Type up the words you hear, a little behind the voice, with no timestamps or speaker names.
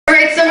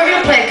Alright, so we're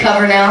gonna play a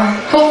cover now.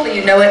 Hopefully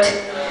you know it.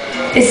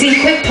 It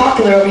seems quite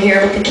popular over here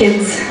with the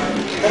kids.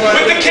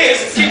 With the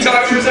kids? Can you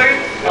talk for a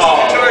second?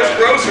 Oh. This guitar's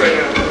gross right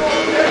now.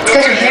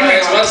 Because you're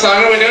hammering. What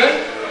song are we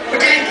doing?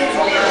 We're doing Kids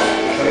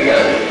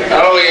Dance.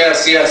 Oh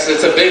yes, yes.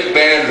 It's a big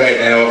band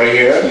right now over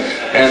here.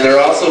 And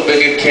they're also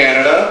big in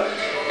Canada.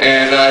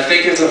 And I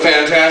think it's a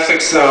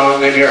fantastic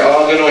song, and you're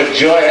all going to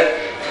enjoy it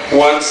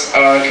once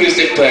our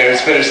acoustic players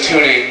finish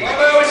tuning.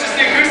 Oh, it's just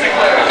the acoustic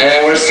player.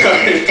 And we're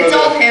sorry for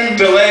the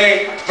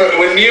delay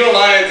when New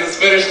Alliance is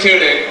finished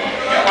tuning.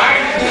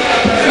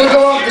 We'll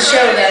go on with the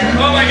show then.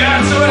 Oh my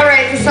god, so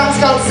Alright, the song's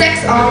called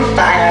Sex on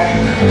Fire.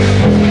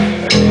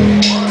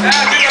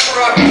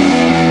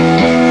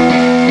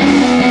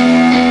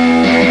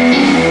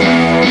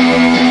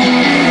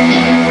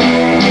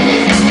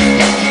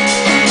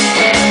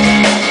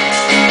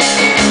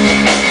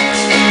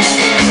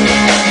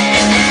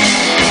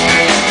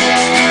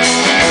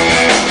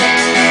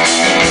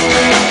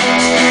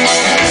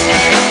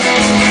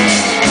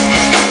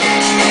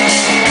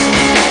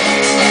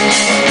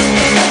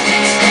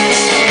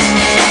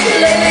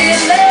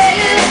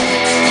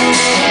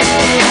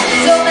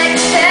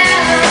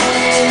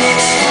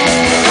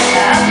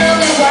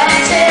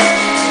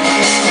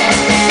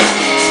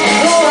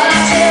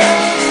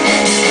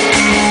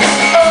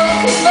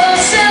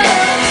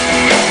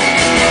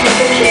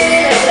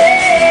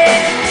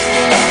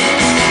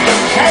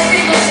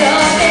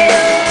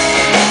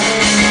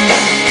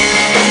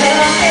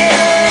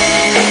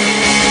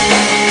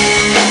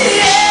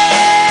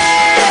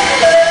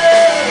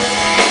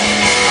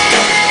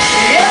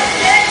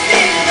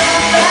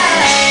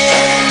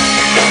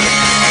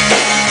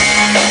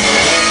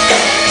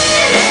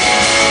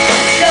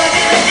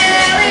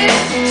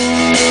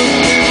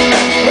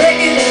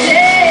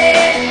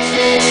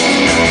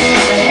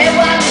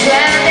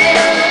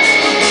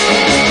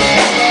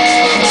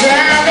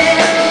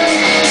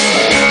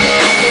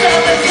 do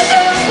that for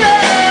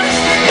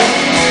rock.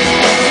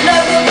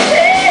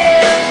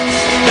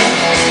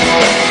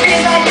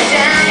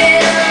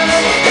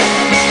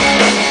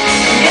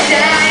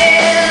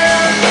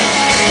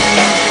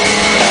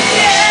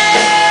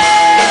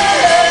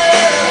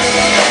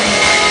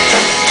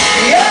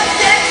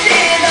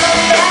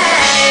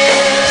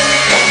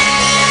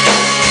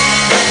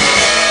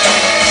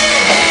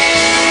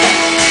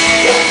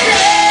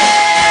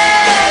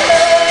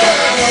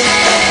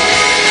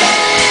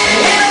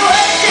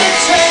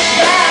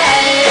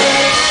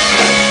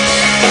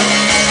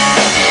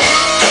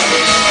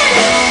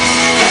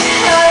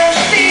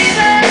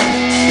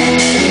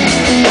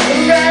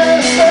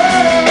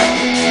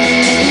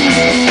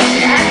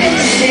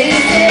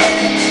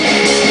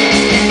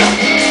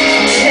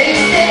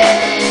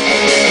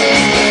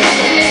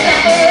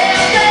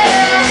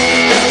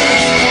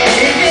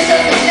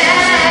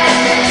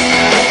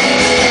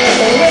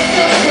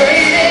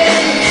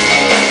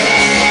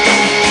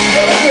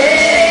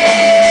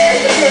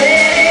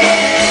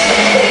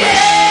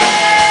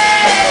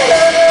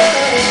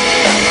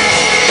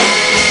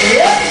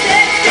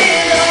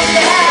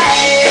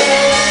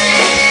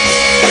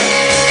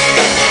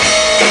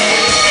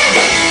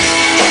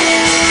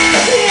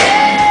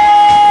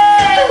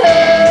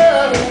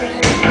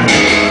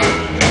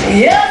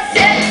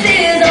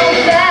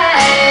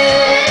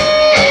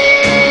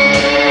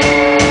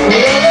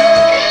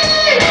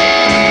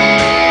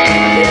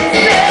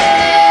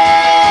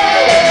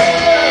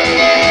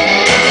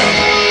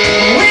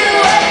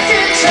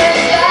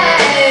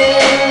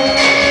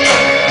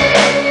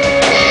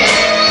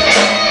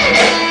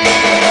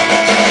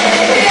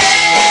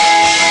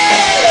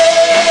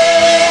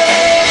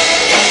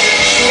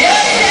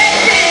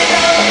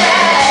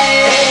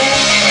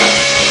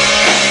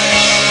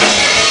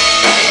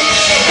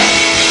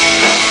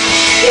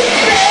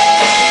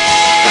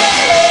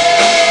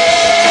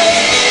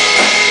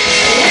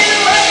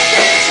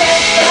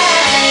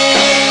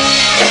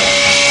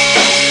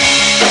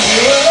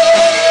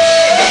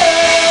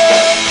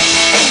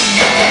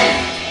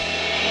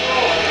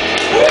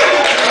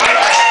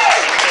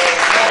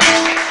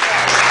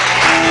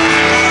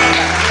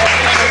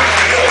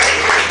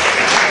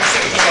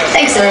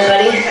 Thanks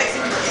everybody.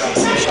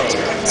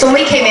 So when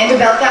we came into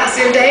Belfast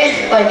the other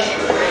day, like,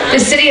 the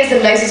city has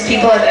the nicest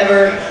people I've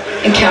ever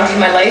encountered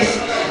in my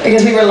life,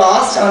 because we were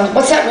lost on,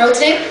 what's that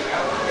road's name?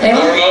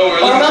 Anyone?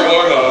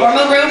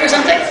 Ormo Road or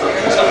something?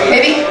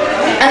 Maybe?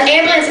 An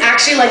ambulance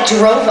actually like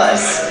drove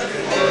us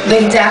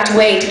the exact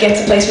way to get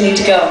to the place we need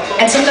to go.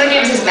 And some guy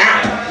gave us his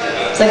map.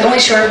 It's like only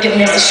short of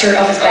giving us the shirt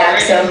off his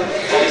back, so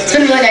it's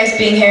been really nice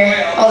being here,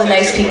 all the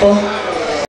nice people.